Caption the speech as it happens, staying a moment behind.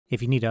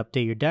If you need to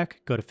update your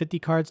deck, go to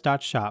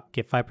 50cards.shop.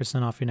 Get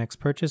 5% off your next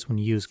purchase when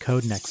you use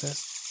code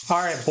Nexus.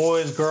 Alright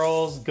boys,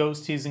 girls,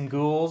 ghosties, and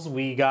ghouls,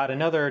 we got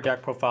another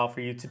deck profile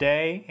for you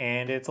today,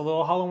 and it's a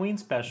little Halloween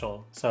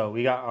special. So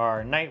we got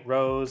our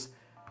Nightrose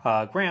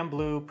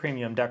Granblue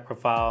premium deck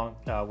profile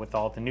with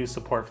all the new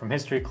support from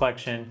History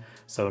Collection.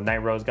 So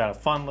Nightrose got a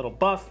fun little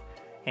buff,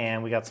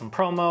 and we got some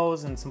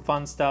promos and some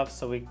fun stuff.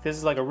 So this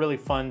is like a really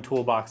fun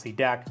toolboxy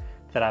deck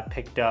that I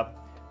picked up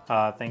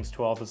thanks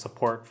to all the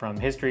support from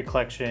History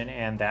Collection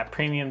and that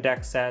premium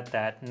deck set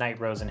that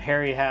Nightrose and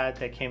Harry had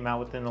that came out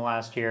within the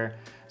last year.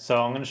 So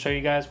I'm going to show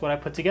you guys what I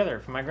put together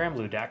for my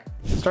Granblue deck.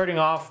 Starting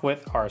off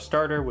with our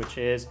starter, which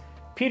is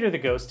Peter the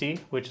Ghosty,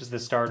 which is the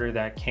starter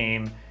that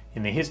came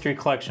in the History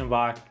Collection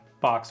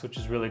box, which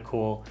is really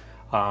cool.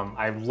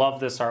 I love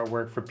this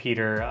artwork for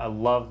Peter. I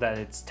love that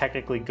it's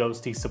technically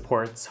Ghosty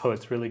support, so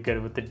it's really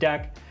good with the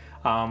deck.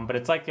 But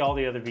it's like all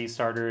the other V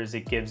starters.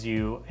 It gives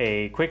you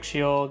a quick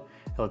shield,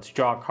 it lets you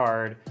draw a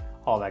card,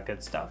 all that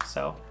good stuff.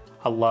 So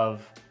I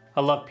love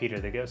Peter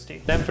the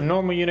Ghosty. Then for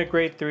normal unit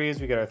grade 3s,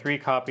 we got our 3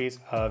 copies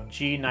of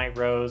G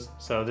Nightrose.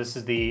 So this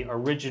is the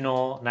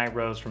original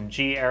Nightrose from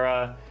G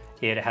era.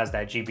 It has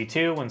that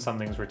GB2, when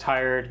something's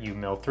retired, you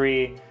mill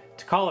 3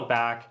 to call it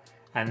back.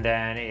 And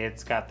then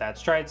it's got that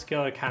stride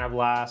skill to counter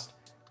blast,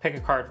 pick a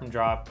card from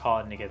drop, call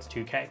it, and it gets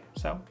 2k.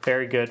 So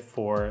very good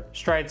for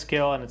stride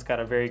skill, and it's got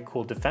a very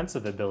cool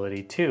defensive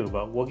ability too,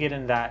 but we'll get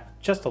into that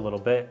just a little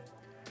bit.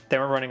 Then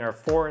we're running our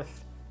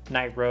 4th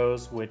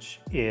Nightrose, which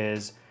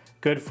is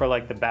good for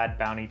like the bad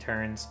bounty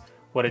turns.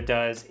 What it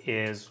does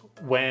is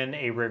when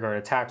a rearguard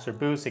attacks or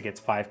boosts, it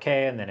gets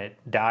 5k and then it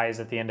dies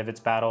at the end of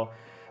its battle.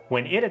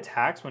 When it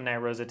attacks, when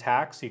Nightrose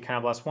attacks, you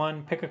counter blast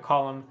 1, pick a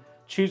column,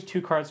 choose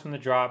 2 cards from the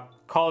drop,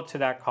 call it to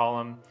that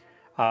column.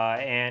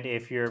 And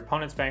if your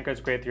opponent's Vanguard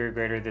is grade 3 or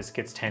greater, this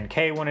gets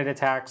 10k when it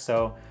attacks.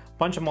 So a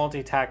bunch of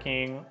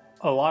multi-attacking,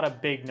 a lot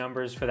of big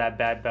numbers for that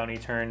bad bounty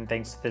turn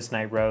thanks to this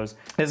Nightrose.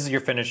 This is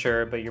your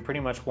finisher, but you pretty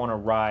much want to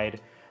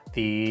ride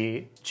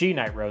the G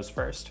Nightrose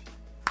first.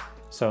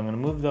 So I'm going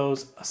to move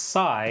those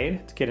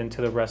aside to get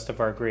into the rest of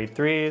our grade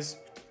 3s.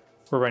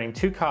 We're running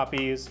 2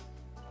 copies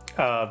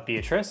of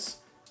Beatrice.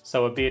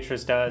 So what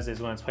Beatrice does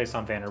is when it's placed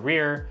on Vanguard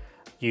rear,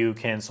 you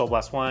can Soul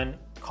Blast 1,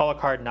 call a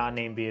card not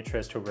named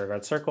Beatrice to a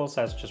rearguard circle.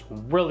 So that's just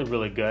really,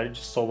 really good.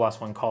 Just Soul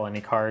Blast 1, call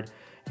any card.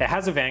 It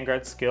has a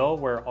Vanguard skill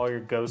where all your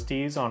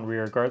ghosties on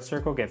rearguard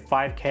circle get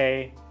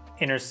 5k,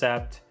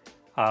 intercept,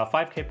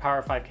 5k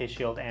power, 5k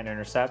shield, and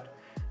intercept.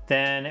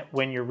 Then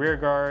when your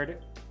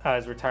rearguard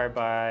is retired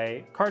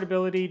by card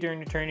ability during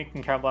your turn, you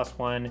can counter blast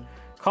 1,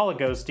 call a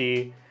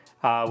ghosty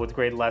with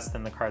grade less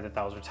than the card that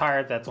was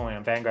retired. That's only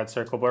on Vanguard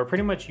circle, but we're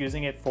pretty much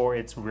using it for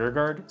its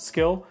rearguard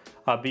skill.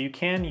 But you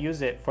can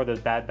use it for those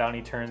bad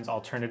bounty turns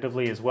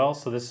alternatively as well.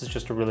 So this is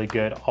just a really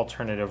good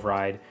alternative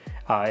ride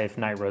if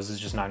Nightrose is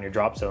just not in your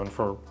drop zone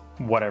for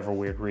whatever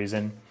weird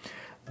reason.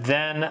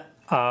 Then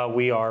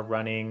we are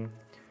running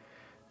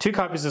 2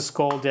 copies of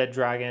Undead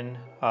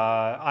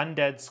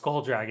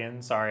Skull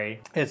Dragon,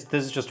 sorry. This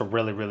is just a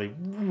really, really,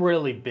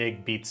 really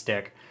big beat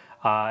stick.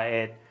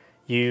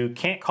 You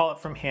can't call it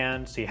from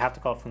hand, so you have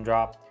to call it from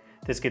drop.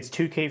 This gets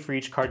 2k for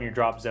each card in your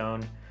drop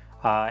zone.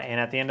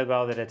 And at the end of the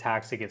battle that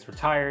attacks, it gets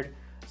retired.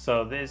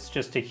 So this is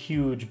just a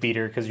huge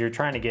beater because you're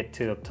trying to get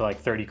to up to like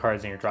 30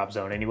 cards in your drop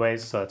zone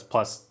anyways. So it's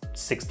plus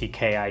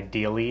 60k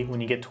ideally when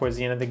you get towards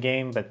the end of the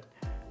game, but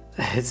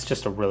it's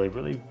just a really,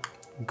 really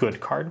good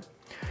card.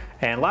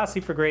 And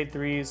lastly, for grade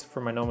 3s,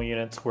 for my normal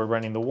units, we're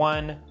running the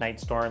 1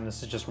 Nightstorm.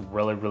 This is just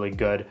really, really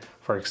good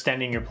for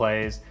extending your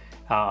plays.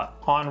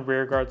 On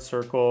rearguard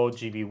circle,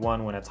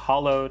 GB1, when it's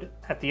hollowed,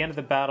 at the end of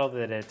the battle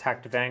that it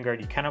attacked a Vanguard,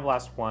 you counter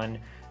blast 1,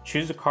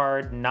 choose a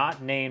card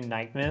not named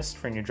Night Mist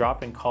from your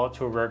drop and call it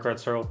to a rearguard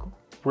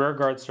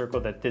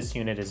circle that this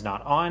unit is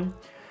not on.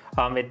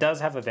 It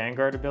does have a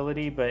Vanguard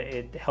ability, but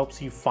it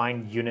helps you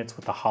find units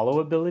with the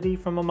hollow ability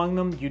from among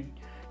them.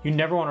 You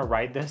never want to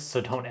ride this, so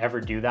don't ever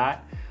do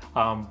that.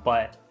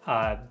 But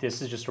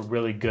this is just a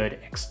really good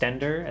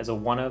extender as a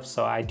one-of,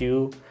 so I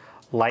do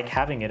like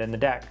having it in the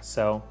deck.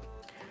 So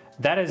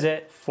that is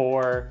it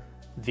for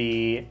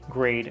the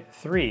grade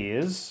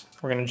 3s.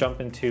 We're going to jump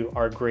into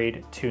our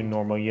grade 2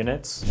 normal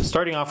units.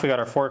 Starting off, we got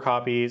our 4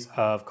 copies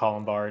of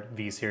Columbard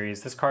V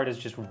Series. This card is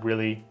just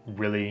really,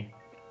 really,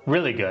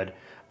 really good.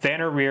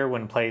 Vanguard rear,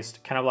 when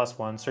placed, counter blast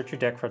 1, search your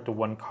deck for up to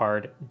 1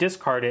 card,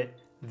 discard it,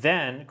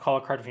 then call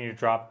a card from your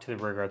drop to the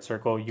rearguard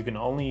circle. You can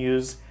only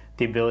use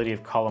the ability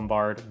of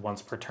Columbard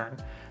once per turn.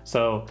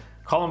 So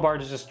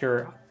Columbard is just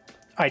your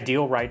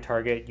ideal ride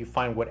target. You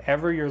find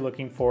whatever you're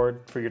looking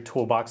for your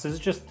toolbox. This is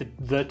just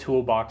the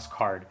toolbox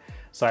card.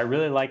 So I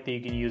really like that you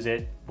can use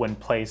it when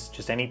placed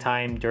just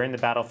anytime during the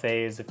battle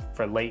phase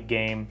for late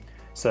game,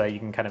 so that you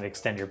can kind of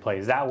extend your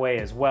plays that way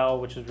as well,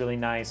 which is really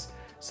nice.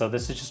 So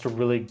this is just a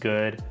really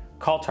good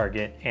call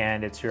target,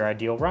 and it's your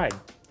ideal ride.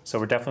 So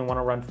we definitely want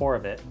to run 4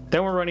 of it.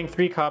 Then we're running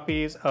 3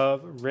 copies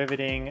of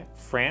Riveting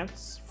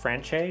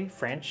Frenchie.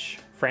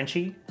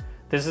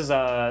 This is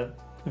a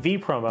V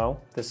promo.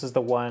 This is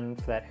the one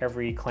that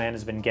every clan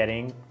has been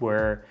getting,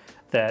 where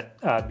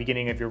that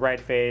beginning of your ride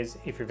phase,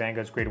 if your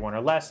Vanguard's grade 1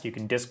 or less, you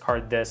can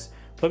discard this.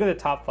 Look at the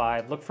top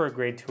 5, look for a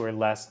grade 2 or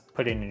less,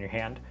 put it in your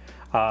hand.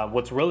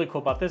 What's really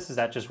cool about this is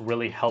that just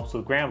really helps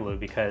with Granblue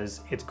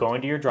because it's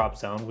going to your drop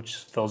zone, which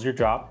fills your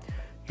drop.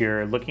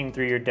 You're looking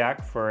through your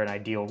deck for an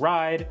ideal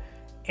ride,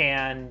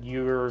 and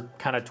you're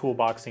kind of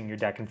toolboxing your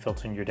deck and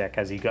filtering your deck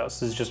as you go.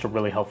 So this is just a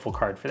really helpful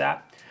card for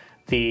that.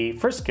 The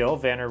first skill,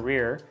 Vanguard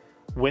Rear,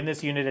 when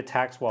this unit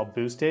attacks while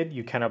boosted,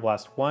 you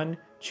counterblast 1,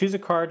 choose a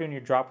card in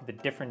your drop with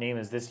a different name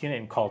as this unit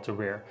and call it to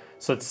rear.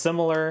 So it's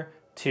similar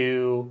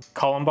to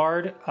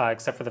Columbard,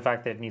 except for the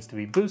fact that it needs to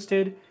be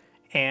boosted,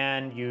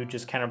 and you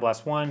just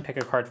counterblast 1, pick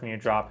a card from your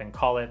drop and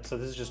call it. So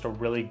this is just a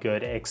really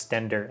good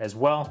extender as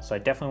well. So I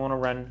definitely want to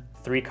run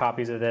 3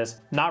 copies of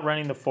this. Not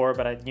running the 4,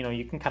 but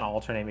you can kind of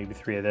alternate maybe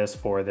 3 of this,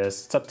 4 of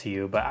this. It's up to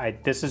you,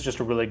 but this is just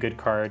a really good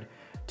card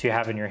to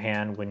have in your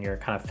hand when you're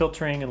kind of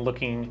filtering and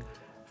looking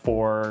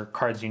for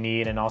cards you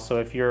need. And also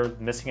if you're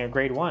missing a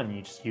grade 1,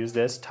 you just use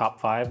this, top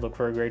 5, look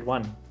for a grade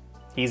 1.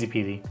 Easy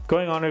peasy.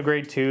 Going on to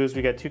grade 2s,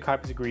 we got 2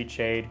 copies of Greed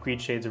Shade.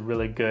 Greed Shade's a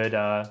really good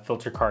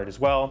filter card as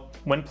well.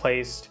 When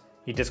placed,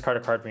 you discard a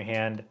card from your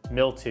hand,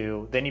 mill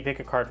 2, then you pick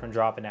a card from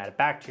drop and add it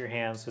back to your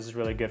hand. So this is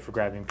really good for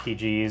grabbing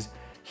PGs,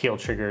 heal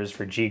triggers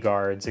for G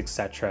guards,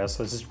 etc.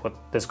 So this is what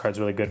this card's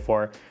really good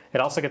for. It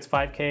also gets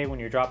 5k when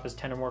your drop is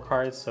 10 or more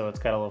cards, so it's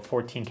got a little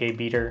 14k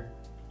beater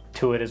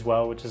to it as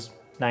well, which is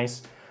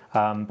nice.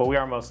 But we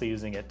are mostly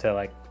using it to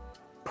like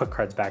put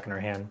cards back in our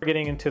hand. We're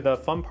getting into the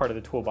fun part of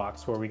the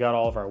toolbox where we got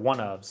all of our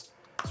one-ofs.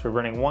 So we're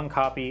running 1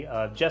 copy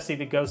of Jesse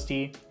the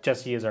Ghosty.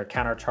 Jesse is our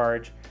counter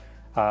charge,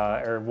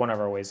 or one of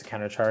our ways to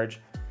counter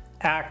charge.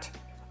 Act,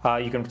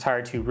 you can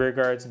retire 2 rear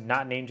guards,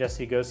 not name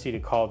Jesse Ghosty to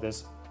call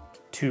this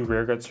 2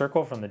 rear guard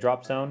circle from the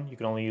drop zone. You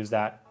can only use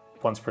that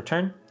once per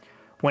turn.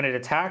 When it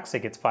attacks,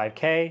 it gets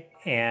 5k,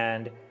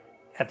 and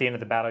at the end of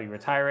the battle, you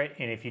retire it.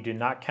 And if you do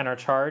not counter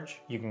charge,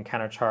 you can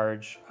counter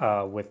charge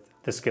with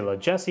the skill of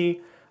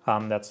Jesse.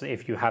 That's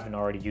if you haven't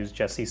already used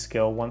Jesse's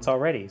skill once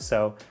already.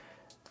 So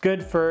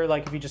good for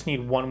like if you just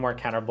need 1 more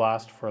counter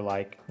blast for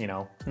like,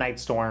 Night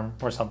Storm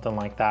or something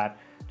like that.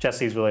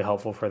 Jesse's really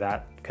helpful for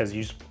that because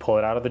you just pull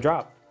it out of the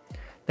drop.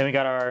 Then we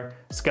got our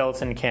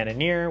Skeleton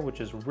Cannoneer, which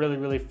is really,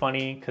 really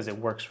funny because it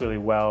works really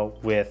well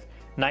with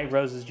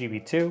Nightrose's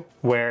GB2,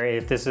 where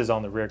if this is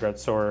on the rearguard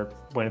sword,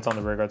 when it's on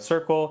the rearguard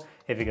circle,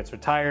 if it gets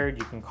retired,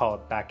 you can call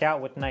it back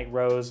out with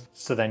Nightrose,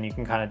 so then you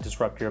can kind of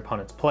disrupt your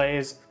opponent's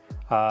plays.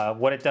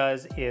 What it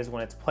does is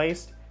when it's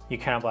placed, you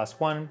counterblast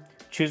 1,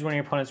 choose one of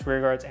your opponent's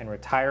rearguards and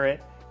retire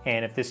it,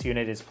 and if this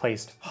unit is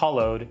placed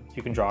hollowed,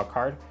 you can draw a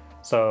card.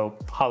 So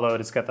hollowed,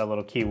 it's got that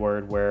little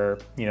keyword where,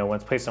 when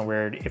it's placed on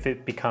weird, if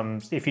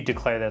you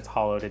declare that it's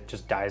hollowed, it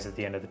just dies at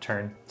the end of the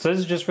turn. So this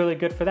is just really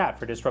good for that,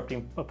 for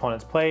disrupting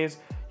opponent's plays.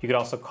 You could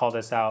also call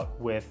this out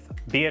with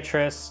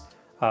Beatrice,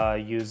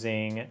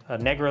 using a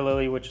Negra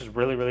Lily, which is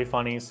really, really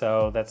funny.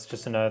 So that's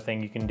just another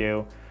thing you can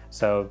do.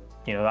 So,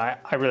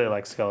 I really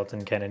like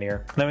Skeleton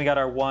Cannoneer. Then we got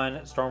our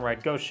 1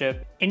 Stormride Ghost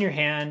Ship. In your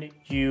hand,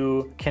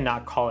 you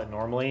cannot call it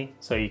normally,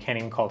 so you can't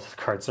even call it to the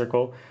card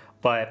circle.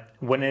 But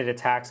when it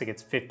attacks, it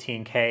gets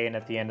 15k, and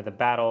at the end of the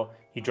battle,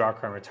 you draw a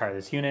card and retire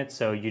this unit.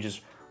 So you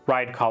just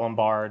ride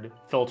Columbard,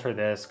 filter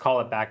this, call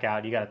it back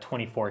out. You got a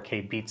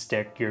 24k beat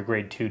stick, your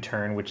grade 2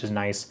 turn, which is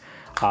nice.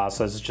 So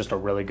this is just a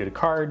really good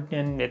card,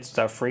 and it's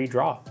a free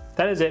draw.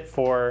 That is it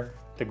for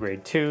the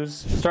grade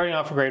 2s. Starting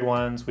off with grade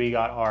 1s, we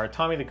got our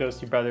Tommy the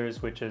Ghosty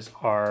Brothers, which is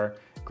our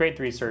grade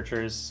 3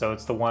 searchers. So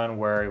it's the one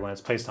where when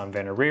it's placed on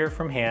Vanguard Rear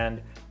from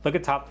hand, look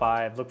at top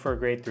 5, look for a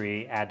grade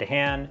 3, add to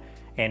hand.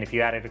 And if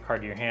you added a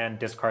card to your hand,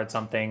 discard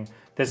something.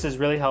 This is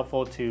really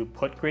helpful to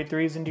put grade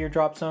 3s into your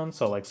drop zone.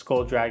 So like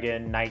Skull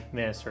Dragon, Night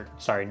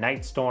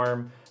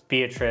Storm,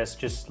 Beatrice,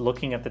 just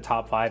looking at the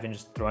top 5 and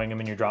just throwing them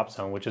in your drop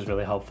zone, which is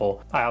really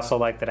helpful. I also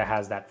like that it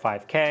has that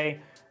 5k.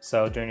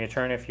 So during your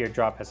turn, if your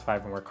drop has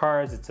 5 or more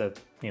cards, it's a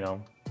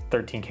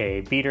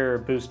 13k beater or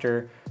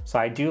booster. So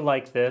I do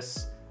like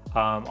this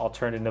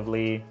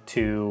alternatively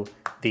to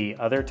the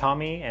other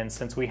Tommy. And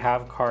since we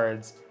have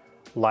cards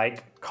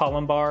like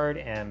Columbard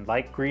and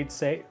like Greed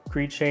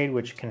Shade,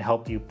 which can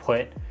help you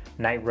put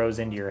Nightrose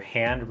into your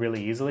hand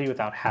really easily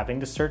without having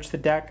to search the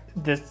deck,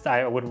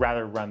 I would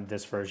rather run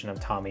this version of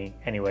Tommy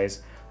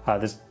anyways.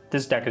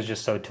 This deck is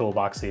just so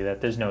toolboxy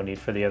that there's no need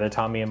for the other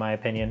Tommy in my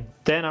opinion.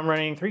 Then I'm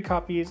running 3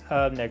 copies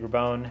of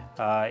Negrabone.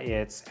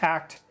 It's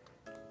Act,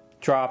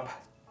 drop,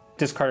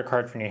 discard a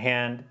card from your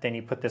hand, then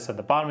you put this at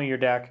the bottom of your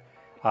deck.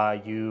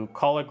 You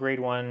call a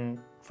grade 1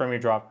 from your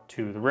drop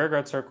to the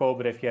rearguard circle,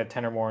 but if you have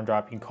 10 or more in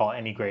drop, you can call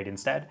any grade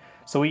instead.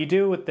 So what you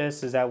do with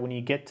this is that when you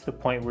get to the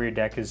point where your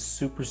deck is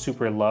super,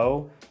 super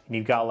low, and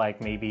you've got like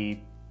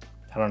maybe,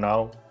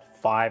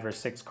 5 or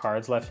 6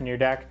 cards left in your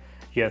deck,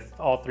 you have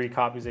all 3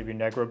 copies of your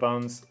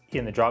Negrabones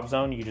in the drop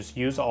zone, you just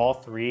use all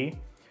 3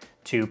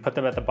 to put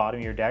them at the bottom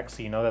of your deck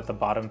so you know that the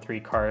bottom 3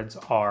 cards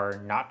are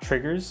not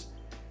triggers,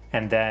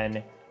 and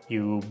then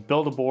you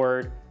build a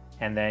board,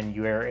 and then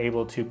you are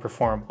able to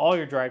perform all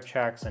your drive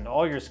checks and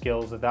all your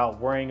skills without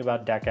worrying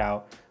about deck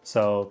out.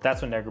 So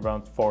that's what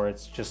Negrabone's for.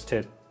 It's just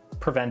to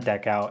prevent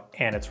deck out,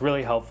 and it's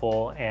really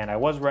helpful. And I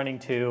was running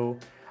 2,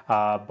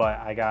 but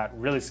I got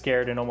really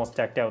scared and almost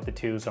decked out with the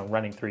 2, so I'm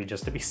running 3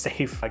 just to be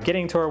safe.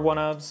 Getting to our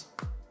 1-ofs,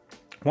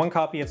 1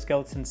 copy of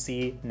Skeleton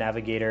C,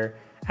 Navigator,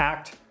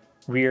 Act,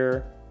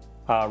 Rear,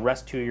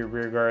 rest 2 of your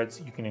rear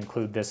guards. You can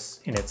include this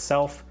in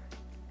itself.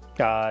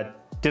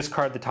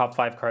 Discard the top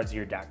 5 cards of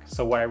your deck.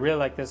 So what I really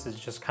like this is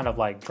just kind of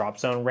like drop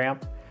zone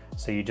ramp.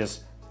 So you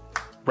just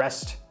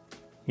rest,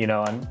 you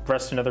know, and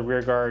rest another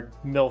rear guard,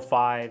 mill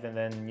 5, and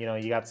then, you know,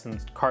 you got some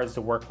cards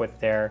to work with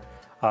there.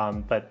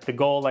 But the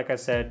goal, like I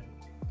said,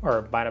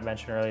 or might have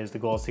mentioned earlier, is the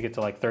goal is to get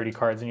to like 30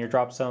 cards in your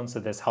drop zone. So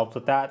this helps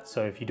with that.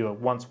 So if you do it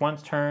once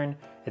turn,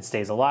 it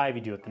stays alive.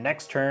 You do it the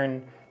next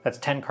turn, that's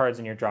 10 cards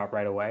in your drop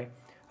right away.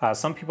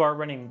 Some people are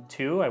running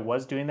 2. I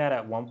was doing that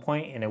at one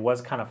point, and it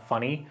was kind of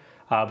funny.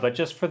 But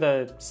just for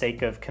the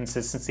sake of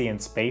consistency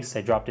and space,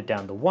 I dropped it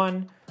down to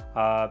 1.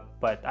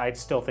 But I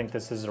still think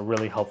this is a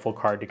really helpful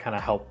card to kind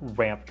of help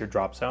ramp your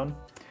drop zone.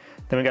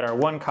 Then we got our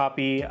 1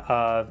 copy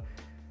of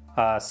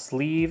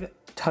Sleeve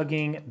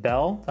Tugging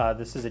Bell.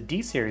 This is a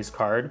D series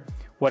card.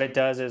 What it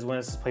does is when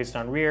this is placed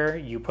on rear,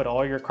 you put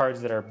all your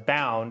cards that are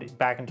bound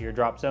back into your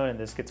drop zone, and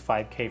this gets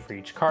 5k for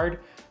each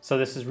card. So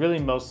this is really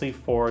mostly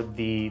for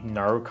the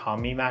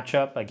Narukami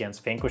matchup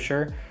against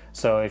Vanquisher.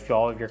 So if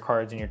all of your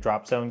cards in your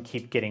drop zone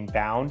keep getting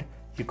bound,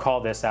 you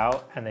call this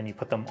out and then you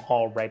put them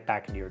all right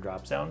back into your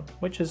drop zone,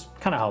 which is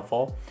kind of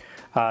helpful.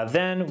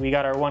 Then we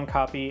got our 1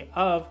 copy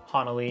of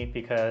Hanali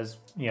because,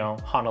 you know,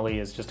 Hanali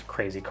is just a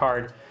crazy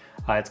card.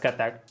 It's got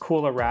that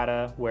cool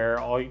errata where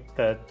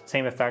the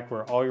same effect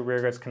where all your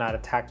rear guards cannot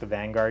attack the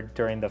Vanguard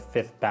during the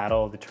 5th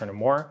battle of the turn or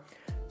more.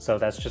 So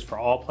that's just for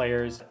all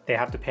players. They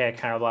have to pay a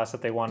counterblast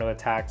if they want to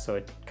attack, so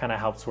it kind of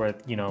helps where,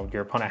 you know,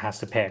 your opponent has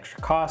to pay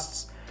extra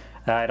costs.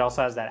 It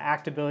also has that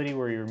act ability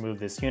where you remove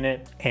this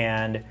unit,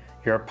 and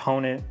your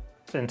opponent,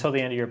 until the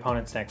end of your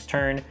opponent's next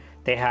turn,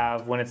 they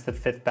have, when it's the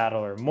 5th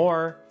battle or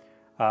more,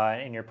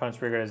 and your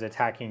opponent's rear guard is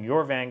attacking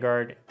your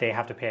Vanguard, they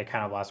have to pay a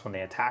counterblast when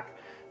they attack.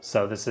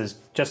 So this is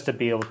just to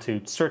be able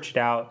to search it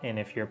out, and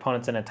if your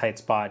opponent's in a tight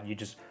spot, you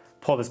just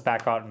pull this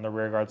back out in the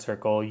rear guard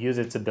circle, use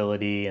its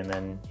ability, and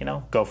then, you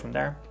know, go from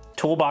there.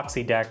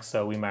 Toolboxy deck,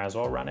 so we might as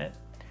well run it.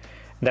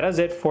 That is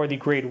it for the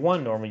grade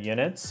 1 normal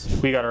units.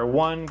 We got our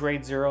 1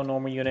 grade 0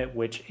 normal unit,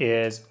 which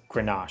is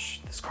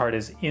Grenache. This card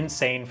is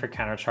insane for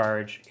counter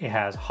charge. It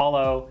has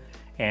Hollow,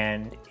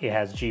 and it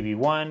has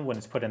GB1 when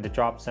it's put in the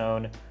drop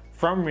zone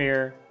from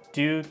rear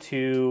due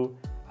to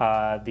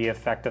the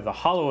effect of the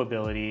Hollow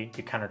ability,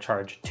 you counter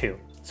charge 2.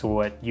 So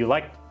what you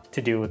like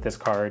to do with this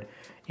card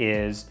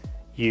is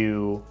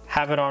you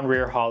have it on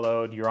rear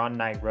hollowed, you're on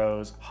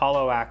Nightrose,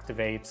 Hollow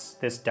activates,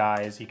 this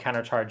dies, you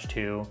counter charge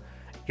 2.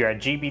 You're at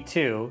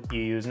GB2,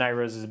 you use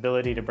Nightrose's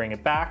ability to bring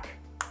it back,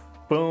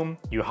 boom,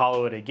 you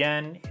hollow it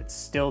again, it's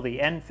still the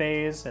end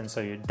phase, and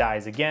so it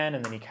dies again,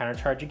 and then you counter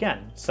charge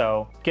again.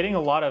 So getting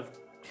a lot of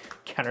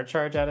counter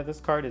charge out of this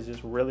card is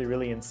just really,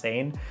 really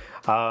insane.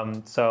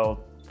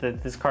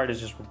 This card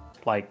is just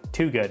like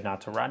too good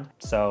not to run.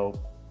 So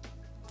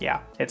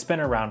yeah, it's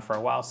been around for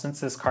a while. Since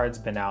this card's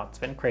been out, it's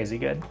been crazy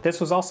good. This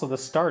was also the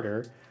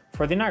starter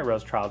for the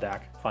Nightrose trial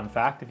deck. Fun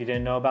fact, if you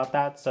didn't know about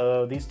that.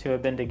 So these two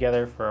have been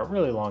together for a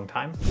really long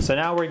time. So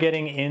now we're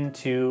getting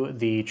into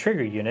the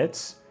trigger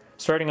units.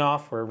 Starting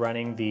off, we're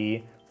running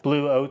the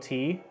Blue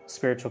OT,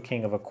 Spiritual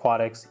King of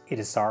Aquatics,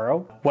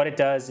 Idisaro. What it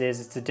does is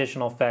its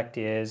additional effect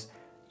is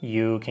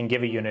you can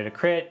give a unit a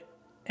crit,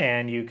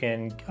 and you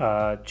can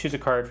choose a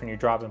card from your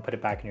drop and put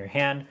it back in your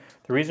hand.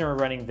 The reason we're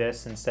running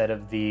this instead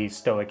of the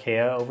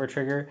Stoicheia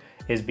overtrigger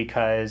is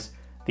because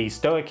the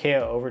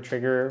Stoicheia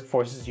overtrigger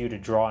forces you to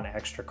draw an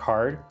extra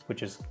card,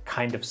 which is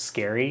kind of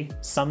scary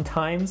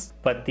sometimes.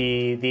 But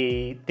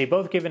they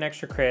both give an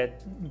extra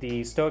crit.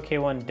 The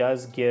Stoicheia one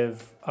does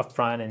give a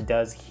front and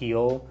does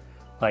heal.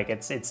 Like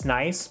it's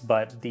nice,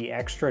 but the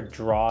extra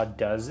draw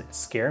does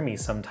scare me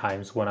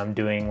sometimes when I'm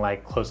doing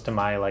like close to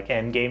my like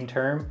end game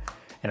term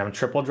and I'm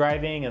triple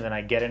driving and then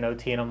I get an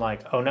OT and I'm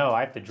like, oh no,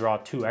 I have to draw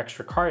 2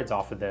 extra cards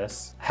off of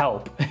this.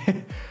 Help.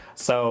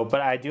 So,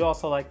 but I do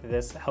also like that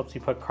this helps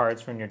you put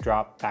cards from your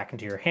drop back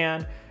into your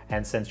hand.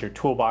 And since you're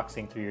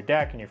toolboxing through your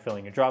deck and you're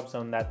filling your drop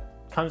zone,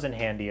 that comes in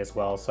handy as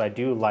well. So I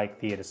do like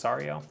the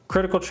Idisaro.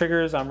 Critical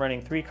triggers, I'm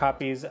running 3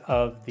 copies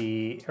of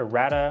the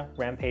Errata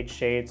Rampage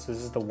Shades. So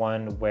this is the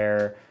one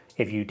where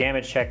if you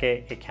damage check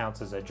it, it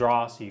counts as a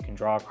draw, so you can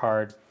draw a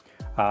card.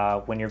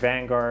 When your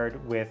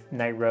Vanguard with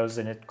Nightrose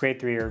in it, grade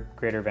 3 or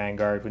greater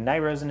Vanguard, with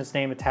Nightrose in its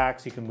name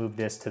attacks, you can move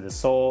this to the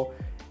soul,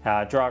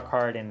 draw a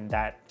card, and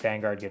that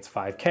Vanguard gets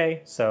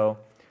 5k. So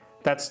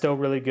that's still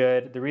really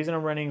good. The reason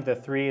I'm running the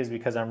 3 is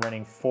because I'm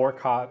running 4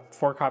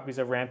 copies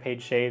of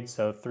Rampage Shades,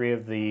 so 3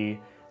 of the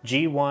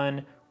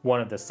G1,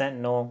 1 of the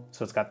Sentinel,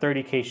 so it's got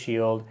 30k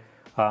shield.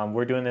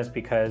 We're doing this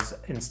because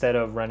instead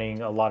of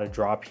running a lot of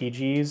draw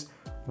PGs,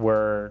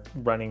 we're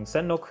running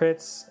Sentinel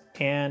crits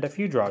and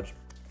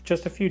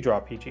just a few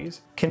draw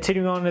PGs.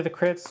 Continuing on to the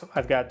crits,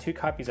 I've got 2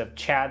 copies of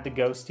Chad the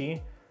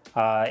Ghosty.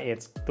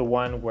 It's the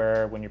one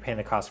where when you're paying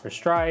the cost for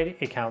Stride,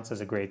 it counts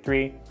as a grade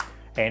 3,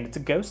 and it's a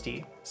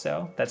Ghosty,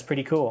 so that's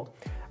pretty cool.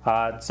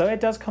 So it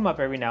does come up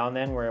every now and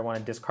then where I want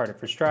to discard it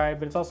for stride,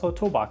 but it's also a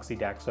toolboxy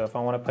deck, so if I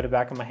want to put it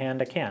back in my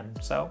hand, I can.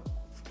 So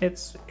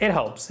it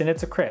helps, and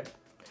it's a crit.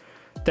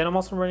 Then I'm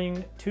also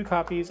running 2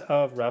 copies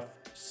of Rough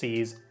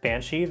Seas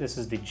Banshee. This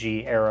is the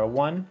G Arrow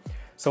one.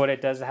 So what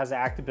it does, it has the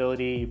act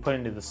ability, you put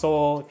into the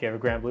soul. If you have a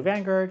Granblue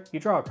Vanguard, you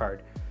draw a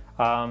card.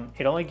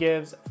 It only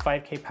gives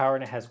 5k power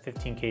and it has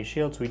 15k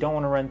shield, so we don't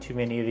want to run too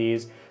many of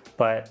these,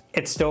 but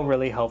it's still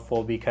really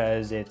helpful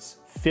because it's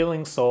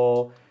filling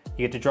soul.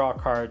 You get to draw a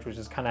card, which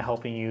is kind of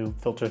helping you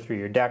filter through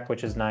your deck,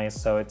 which is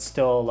nice. So it's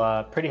still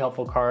a pretty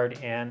helpful card,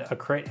 and a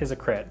crit is a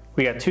crit.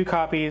 We got 2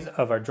 copies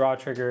of our draw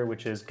trigger,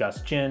 which is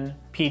Gust Jin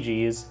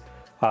PGs.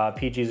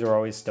 PGs are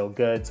always still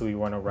good, so we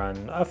want to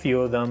run a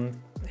few of them,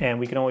 and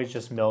we can always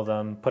just mill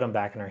them, put them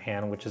back in our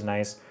hand, which is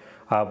nice.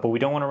 But we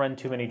don't want to run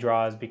too many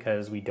draws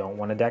because we don't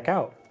want to deck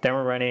out. Then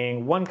we're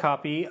running 1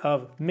 copy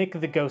of Mick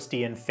the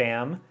Ghosty and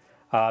Fam.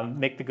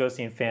 Mick the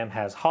Ghosty and Fam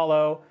has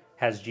Hollow,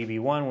 has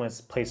GB1 when it's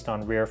placed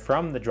on rear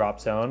from the drop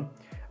zone.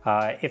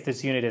 If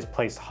this unit is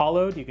placed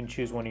hollowed, you can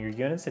choose one of your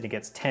units and it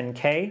gets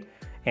 10k.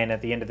 And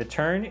at the end of the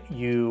turn,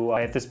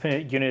 if this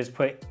unit is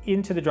put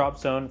into the drop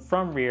zone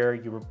from rear,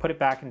 you will put it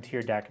back into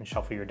your deck and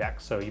shuffle your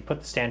deck. So you put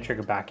the stand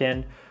trigger back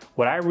in.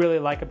 What I really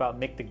like about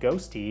Mick the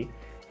Ghosty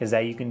is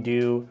that you can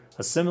do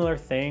a similar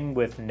thing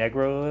with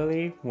Negro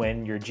Lily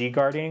when you're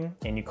G-guarding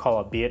and you call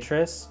a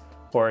Beatrice,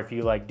 or if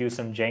you like do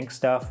some jank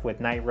stuff with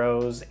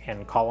Nightrose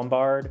and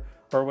Columbard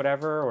or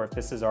whatever, or if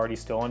this is already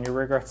still on your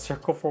rearguard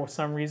circle for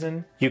some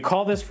reason. You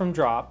call this from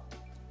drop,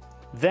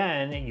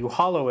 then you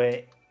hollow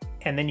it,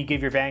 and then you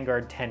give your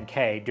Vanguard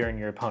 10k during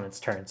your opponent's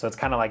turn. So it's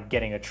kind of like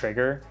getting a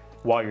trigger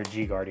while you're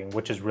G-guarding,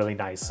 which is really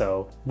nice.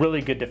 So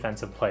really good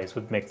defensive plays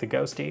with Mick the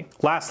Ghosty.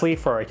 Lastly,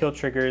 for our heal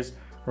triggers,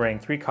 we're running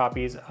 3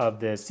 copies of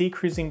the Sea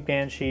Cruising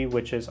Banshee,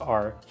 which is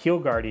our heal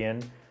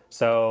guardian.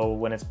 So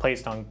when it's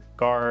placed on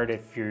guard,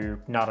 if you're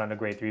not on a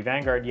grade 3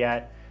 Vanguard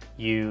yet,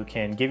 you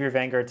can give your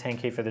Vanguard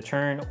 10k for the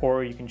turn,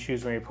 or you can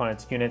choose one of your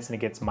opponent's units and it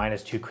gets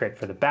 -2 crit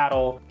for the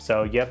battle.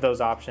 So you have those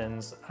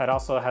options. It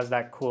also has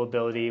that cool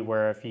ability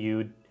where if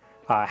you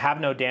have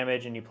no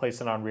damage and you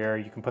place it on rear,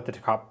 you can put the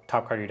top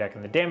card of your deck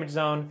in the damage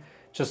zone,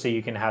 just so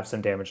you can have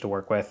some damage to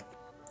work with.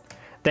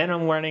 Then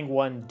I'm running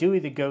 1 Dewey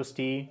the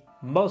Ghosty,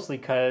 mostly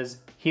because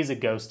he's a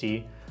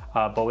ghosty.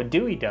 But what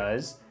Dewey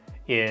does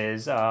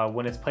is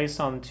when it's placed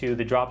onto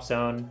the drop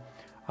zone,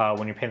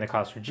 when you're paying the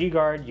cost for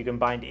G-Guard, you can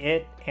bind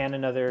it and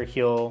another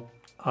heal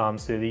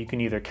so that you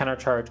can either counter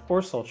charge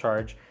or soul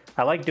charge.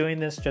 I like doing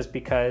this just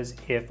because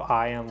if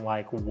I am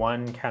like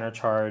 1 counter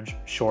charge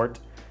short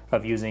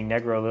of using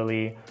Negro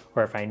Lily,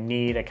 or if I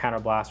need a counter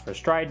blast for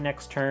stride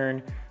next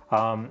turn,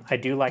 I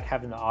do like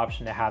having the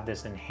option to have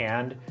this in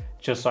hand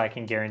just so I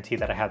can guarantee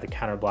that I have the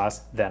counter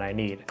blast that I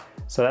need.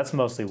 So that's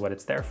mostly what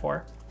it's there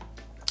for.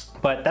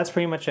 But that's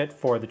pretty much it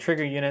for the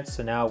trigger units.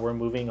 So now we're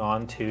moving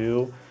on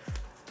to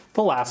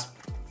the last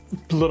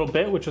little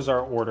bit, which is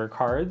our order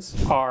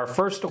cards. Our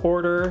first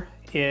order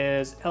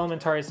is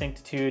Elementary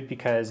Sanctitude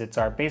because it's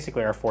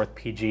basically our 4th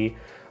PG,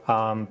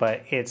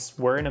 but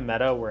we're in a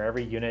meta where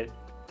every unit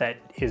that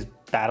is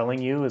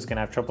battling you is gonna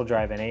have triple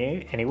drive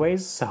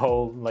anyways,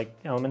 so like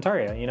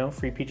Elementaria, you know,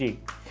 free PG.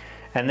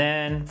 And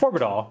then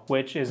Forbidal,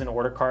 which is an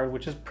order card,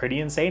 which is pretty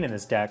insane in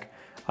this deck.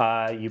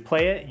 You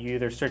play it, you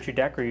either search your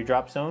deck or you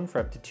drop zone for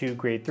up to 2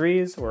 grade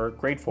 3s or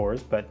grade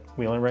 4s, but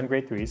we only run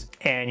grade 3s,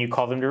 and you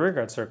call them to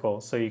rearguard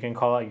circle. So you can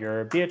call out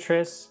your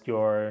Beatrice,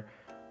 your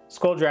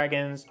Skull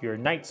Dragons, your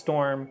Night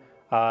Storm.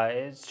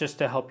 It's just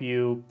to help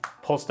you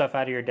pull stuff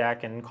out of your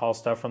deck and call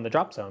stuff from the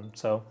drop zone,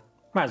 so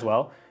might as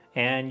well.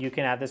 And you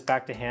can add this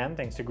back to hand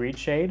thanks to Greed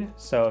Shade.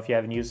 So if you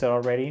haven't used it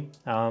already,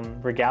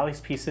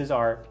 Regali's pieces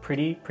are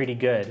pretty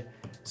good.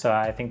 So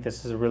I think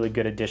this is a really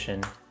good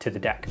addition to the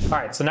deck. All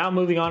right, so now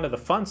moving on to the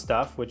fun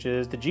stuff, which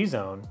is the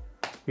G-Zone.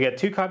 We got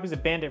 2 copies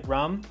of Bandit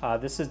Rum.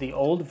 This is the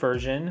old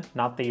version,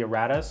 not the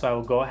errata. So I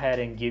will go ahead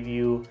and give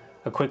you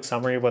a quick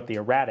summary of what the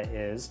errata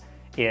is.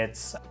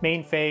 It's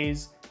main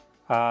phase.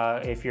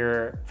 If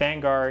your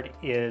Vanguard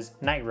is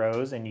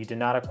Nightrose and you did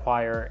not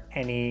acquire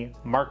any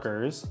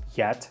markers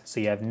yet, so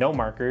you have no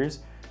markers,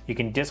 you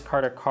can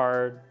discard a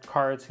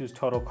cards whose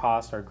total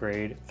cost are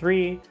grade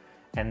 3,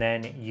 and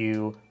then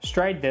you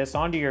stride this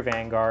onto your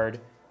Vanguard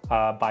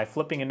by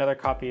flipping another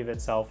copy of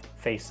itself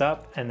face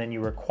up, and then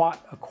you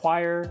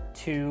acquire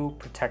 2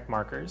 protect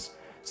markers.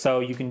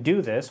 So you can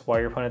do this while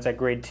your opponent's at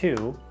grade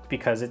 2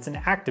 because it's an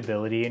act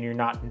ability and you're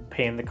not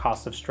paying the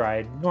cost of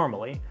stride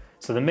normally.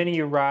 So the minute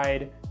you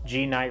ride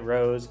G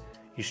Nightrose,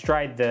 you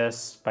stride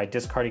this by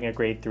discarding a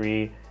grade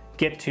 3,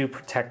 get to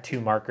protect 2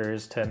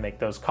 markers to make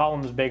those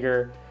columns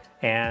bigger,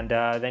 and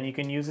then you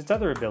can use its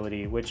other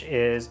ability, which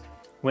is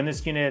when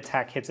this unit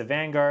attack hits a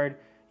Vanguard,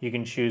 you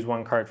can choose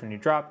 1 card from your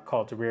drop,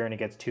 call it to rear, and it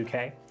gets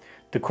 2k.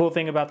 The cool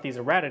thing about these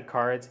errated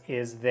cards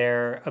is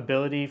their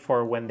ability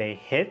for when they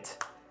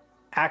hit,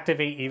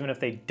 activate even if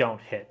they don't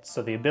hit.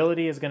 So the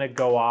ability is gonna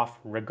go off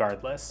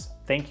regardless.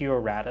 Thank you,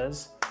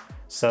 erratas.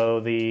 So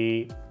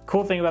the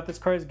cool thing about this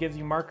card is it gives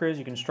you markers,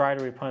 you can stride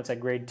your opponents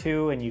at grade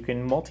 2, and you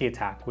can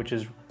multi-attack, which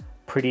is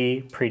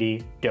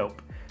pretty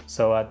dope.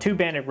 So 2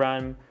 Bandit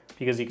Run,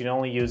 because you can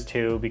only use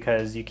 2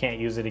 because you can't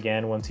use it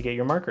again once you get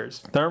your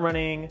markers. Then I'm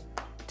running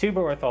 2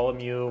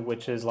 Bartholomew,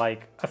 which is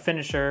like a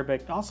finisher,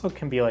 but also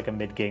can be like a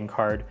mid-game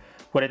card.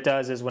 What it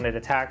does is when it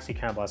attacks, you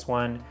counterblast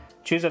 1,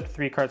 choose up to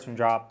 3 cards from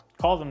drop,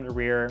 call them to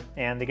rear,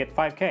 and they get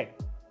 5k.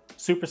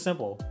 Super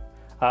simple.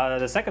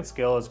 The second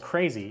skill is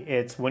crazy.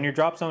 It's when your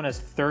drop zone has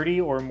 30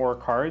 or more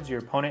cards, your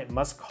opponent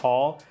must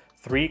call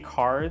 3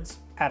 cards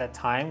at a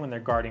time when they're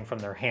guarding from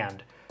their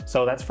hand.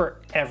 So that's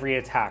for every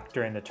attack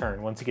during the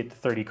turn once you get to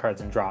 30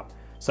 cards and drop.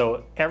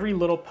 So every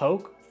little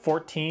poke,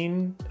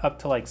 14 up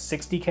to like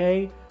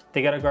 60k,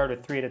 they gotta guard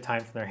with 3 at a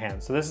time from their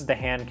hand. So this is the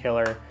hand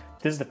killer,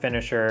 this is the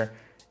finisher.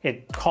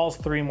 It calls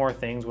 3 more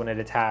things when it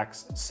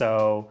attacks.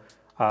 So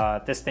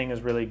this thing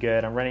is really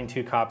good. I'm running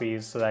 2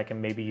 copies so that I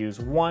can maybe use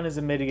 1 as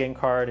a mid-game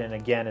card and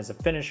again as a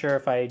finisher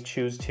if I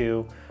choose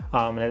to.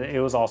 And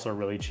it was also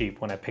really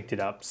cheap when I picked it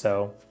up.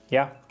 So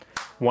yeah,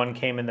 1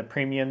 came in the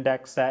premium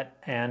deck set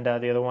and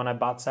the other one I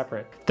bought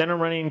separate. Then I'm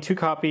running 2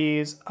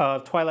 copies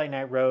of Twilight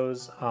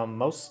Nightrose.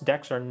 Most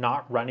decks are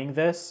not running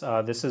this.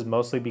 This is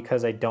mostly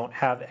because I don't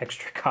have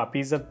extra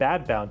copies of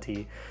Bad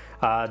Bounty.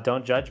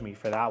 Don't judge me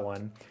for that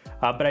one.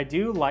 But I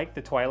do like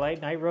the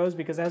Twilight Nightrose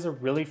because it has a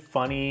really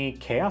funny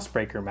Chaos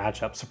Breaker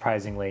matchup,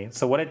 surprisingly.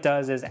 So what it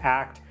does is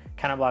act,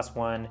 counterblast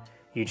 1,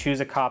 you choose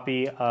a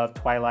copy of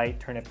Twilight,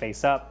 turn it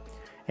face up,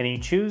 and you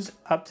choose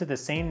up to the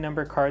same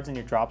number of cards in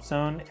your drop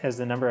zone as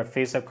the number of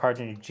face-up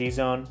cards in your G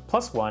zone,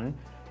 plus 1,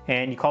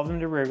 and you call them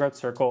to rearguard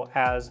circle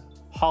as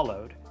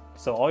hollowed.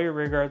 So all your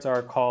rearguards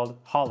are called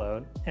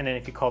hollowed, and then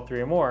if you call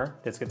 3 or more,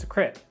 this gets a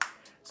crit.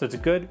 So it's a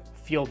good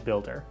field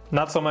builder.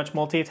 Not so much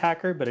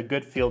multi-attacker, but a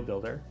good field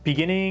builder.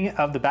 Beginning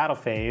of the battle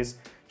phase,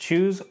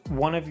 choose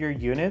one of your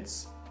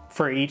units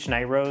for each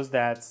Nightrose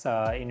that's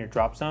in your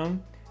drop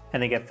zone,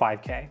 and they get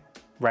 5k,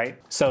 right?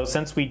 So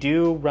since we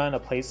do run a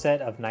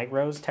playset of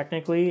Nightrose,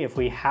 technically, if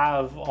we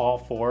have all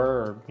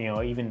 4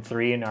 or even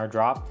 3 in our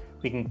drop,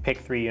 we can pick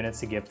 3 units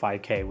to give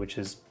 5k, which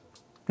is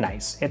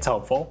nice. It's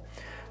helpful.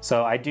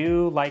 So I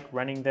do like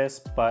running this,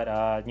 but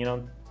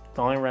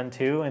only run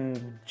 2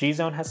 and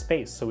G-Zone has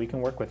space, so we can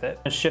work with it.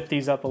 Let's shift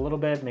these up a little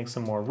bit, make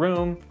some more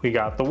room. We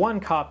got the 1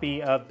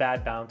 copy of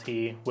Bad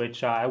Bounty,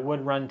 which I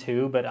would run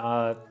 2, but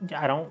I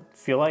don't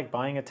feel like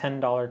buying a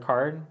 $10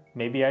 card.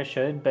 Maybe I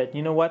should, but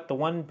you know what? The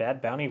 1 Bad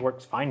Bounty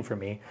works fine for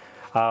me.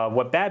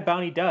 What Bad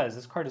Bounty does,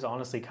 this card is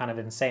honestly kind of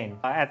insane.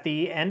 At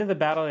the end of the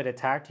battle it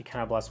attacked, you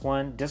counterblast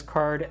 1,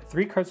 discard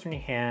 3 cards from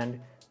your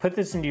hand, put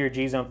this into your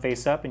G-Zone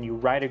face up, and you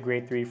ride a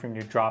grade 3 from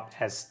your drop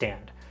as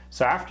stand.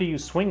 So after you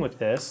swing with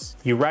this,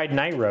 you ride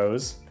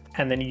Nightrose,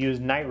 and then you use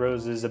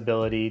Nightrose's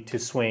ability to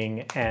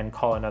swing and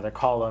call another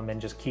column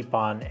and just keep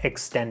on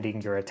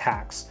extending your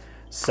attacks.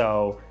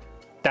 So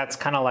that's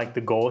kind of like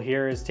the goal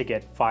here, is to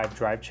get 5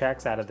 drive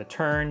checks out of the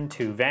turn,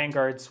 2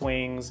 Vanguard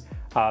swings.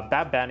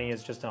 Bad Bounty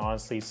is just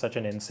honestly such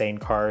an insane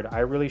card. I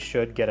really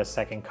should get a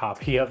second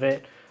copy of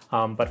it.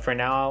 But for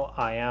now,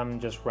 I am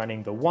just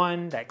running the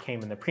 1 that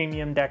came in the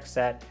premium deck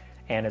set,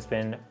 and it's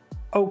been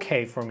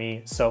okay for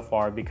me so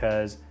far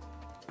because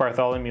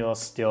Bartholomew is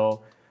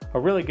still a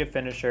really good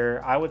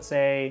finisher. I would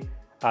say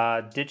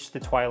ditch the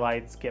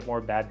Twilights, get more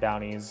Bad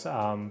Bounties,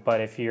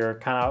 but if you're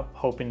kind of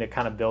hoping to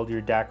kind of build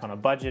your deck on a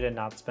budget and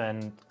not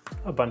spend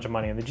a bunch of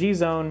money in the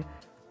G-Zone,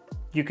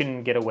 you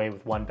can get away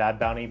with 1 Bad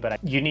Bounty,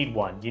 but you need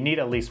 1. You need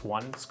at least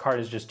 1. This card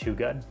is just too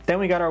good. Then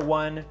we got our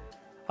 1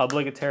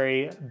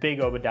 obligatory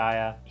Big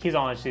Obadiah. He's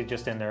honestly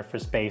just in there for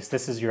space.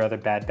 This is your other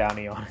Bad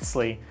Bounty,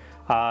 honestly.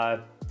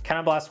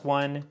 Counterblast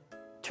 1,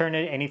 turn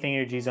anything in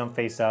your G-Zone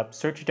face up,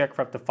 search your deck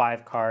for up to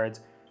 5 cards,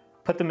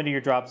 put them into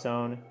your drop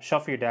zone,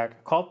 shuffle your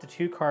deck, call up to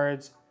 2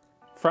 cards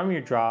from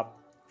your drop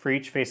for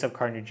each face-up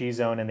card in your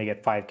G-Zone, and they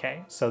get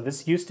 5k. So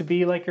this used to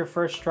be like your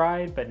first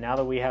stride, but now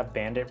that we have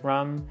Bandit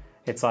Rum,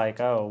 it's like,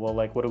 oh, well,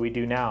 like, what do we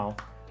do now?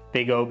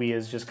 Big Obi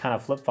is just kind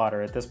of flip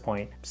fodder at this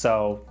point.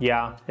 So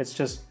yeah, it's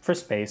just for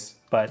space,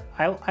 but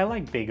I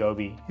like Big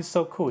Obi. He's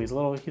so cool. He's a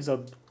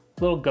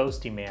little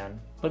ghosty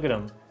man. Look at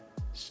him.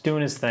 Just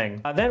doing his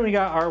thing. Then we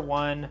got our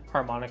 1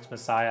 Harmonics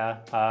Messiah,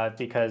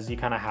 because you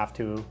kind of have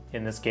to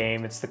in this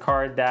game. It's the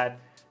card that,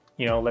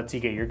 lets you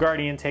get your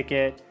Guardian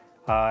ticket.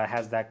 It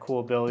has that cool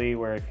ability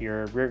where if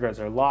your rearguards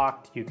are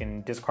locked, you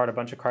can discard a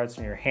bunch of cards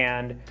from your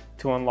hand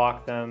to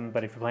unlock them.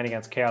 But if you're playing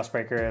against Chaos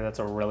Breaker, that's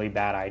a really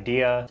bad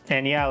idea.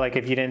 And yeah, like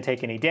if you didn't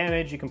take any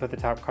damage, you can put the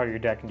top card of your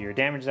deck into your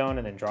damage zone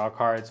and then draw a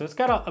card. So it's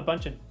got a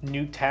bunch of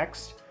new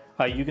text.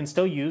 You can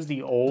still use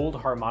the old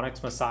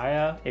Harmonics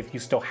Messiah if you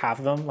still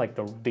have them, like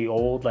the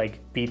old like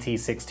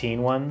BT16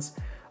 ones,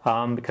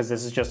 because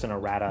this is just an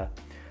errata.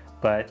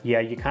 But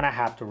yeah, you kind of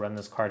have to run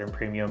this card in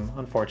premium,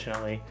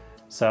 unfortunately.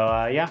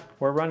 So yeah,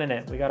 we're running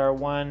it. We got our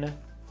 1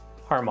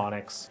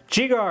 Harmonics.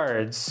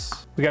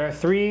 G-Guards! We got our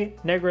 3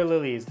 Negra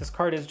Lilies. This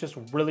card is just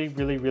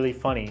really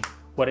funny.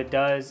 What it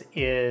does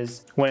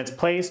is, when it's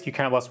placed, you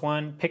counterblast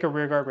 1, pick a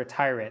rearguard,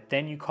 retire it.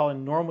 Then you call a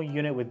normal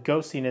unit with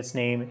Ghosty in its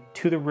name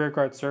to the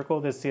rearguard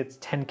circle. This gets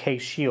 10k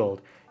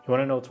shield. You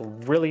wanna know what's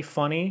really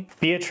funny?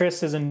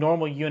 Beatrice is a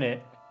normal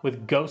unit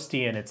with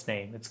Ghosty in its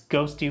name. It's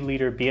Ghosty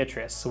Leader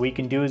Beatrice. So what you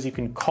can do is you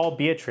can call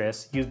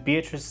Beatrice, use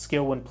Beatrice's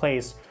skill when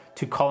placed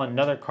to call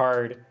another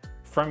card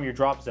from your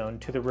drop zone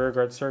to the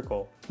rearguard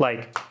circle.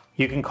 Like,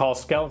 you can call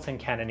Skeleton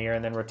Cannoneer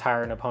and then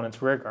retire an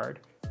opponent's rearguard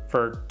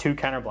for 2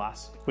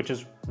 counterblasts, which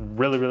is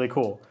really, really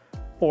cool.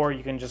 Or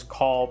you can just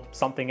call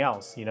something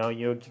else, you know,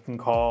 you can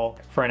call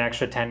for an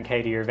extra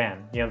 10k to your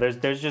van. You know,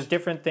 there's just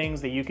different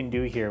things that you can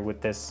do here with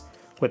this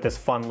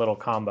fun little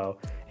combo.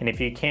 And if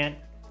you can't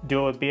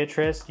do it with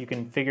Beatrice, you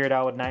can figure it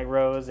out with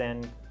Nightrose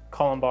and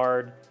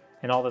Colombard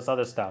and all this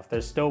other stuff.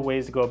 There's still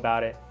ways to go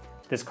about it.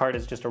 This card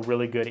is just a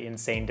really good,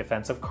 insane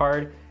defensive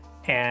card,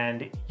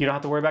 and you don't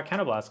have to worry about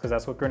counterblast because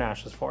that's what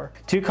Grenache is for.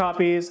 2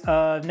 copies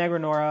of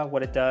Negranora.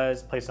 What it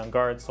does: place on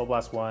guard, Soul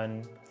Blast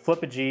 1,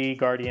 flip a G,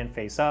 Guardian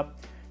face up.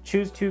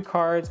 Choose 2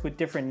 cards with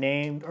different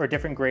names or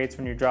different grades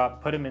from your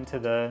drop, put them into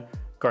the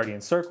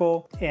Guardian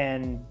Circle,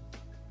 and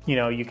you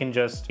know, you can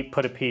just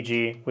put a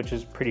PG, which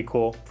is pretty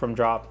cool, from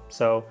drop.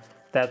 So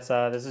that's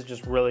this is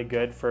just really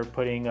good for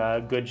putting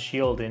a good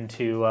shield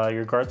into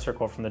your guard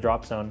circle from the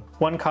drop zone.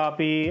 1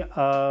 copy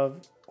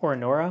of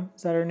Orianna,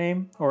 is that her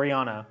name?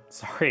 Orianna,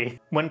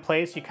 sorry. When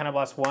placed, you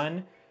counterblast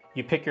 1,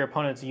 you pick your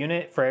opponent's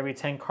unit. For every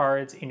 10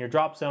 cards in your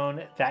drop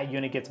zone, that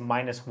unit gets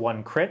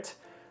 -1 crit.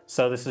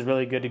 So this is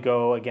really good to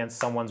go against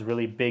someone's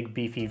really big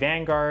beefy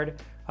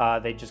Vanguard.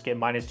 They just get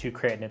 -2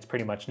 crit and it's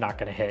pretty much not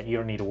gonna hit. You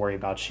don't need to worry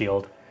about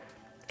shield.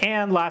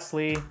 And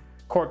lastly,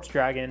 Corpse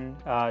Dragon,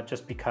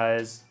 just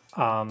because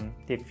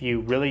if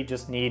you really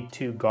just need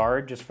to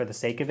guard just for the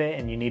sake of it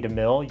and you need a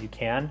mill, you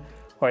can.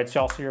 Or it's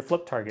also your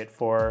flip target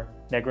for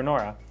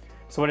Negranora.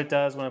 So what it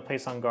does when it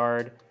places on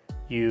guard,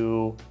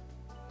 you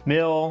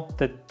mill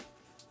the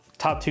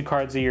top 2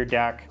 cards of your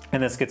deck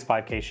and this gets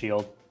 5k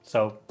shield.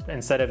 So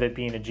instead of it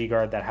being a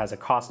G-Guard that has a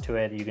cost to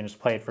it, you can just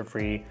play it for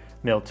free,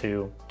 mill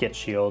 2, get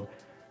shield,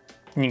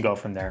 and you can go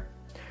from there.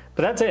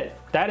 But that's it.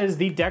 That is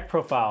the deck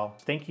profile.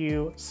 Thank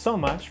you so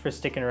much for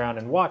sticking around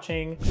and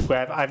watching.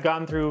 I've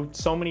gone through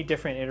so many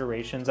different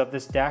iterations of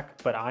this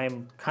deck, but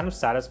I'm kind of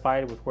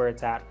satisfied with where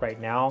it's at right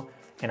now.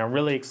 And I'm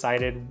really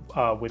excited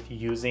with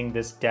using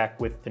this deck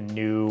with the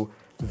new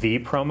V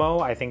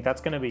promo. I think that's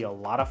gonna be a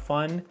lot of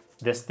fun.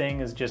 This thing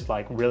is just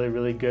like really,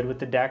 really good with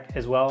the deck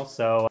as well.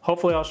 So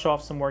hopefully I'll show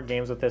off some more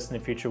games with this in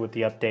the future with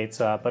the updates.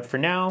 But for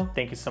now,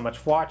 thank you so much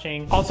for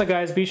watching. Also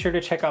guys, be sure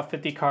to check out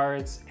 50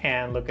 Cards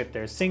and look at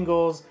their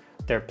singles,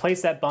 their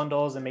playset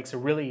bundles. It makes it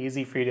really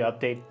easy for you to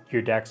update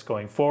your decks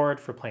going forward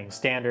for playing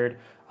standard.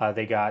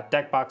 They got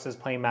deck boxes,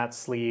 playmats,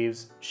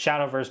 sleeves,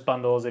 Shadowverse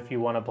bundles if you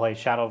want to play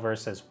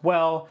Shadowverse as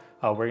well.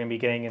 We're going to be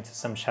getting into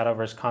some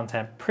Shadowverse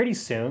content pretty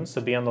soon,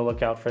 so be on the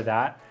lookout for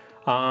that.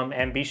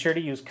 And be sure to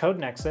use code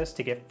Nexus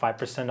to get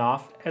 5%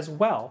 off as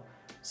well.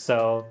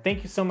 So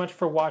thank you so much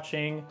for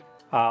watching.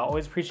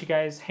 Always appreciate you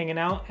guys hanging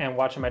out and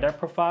watching my deck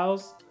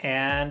profiles,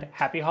 and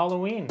happy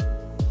Halloween.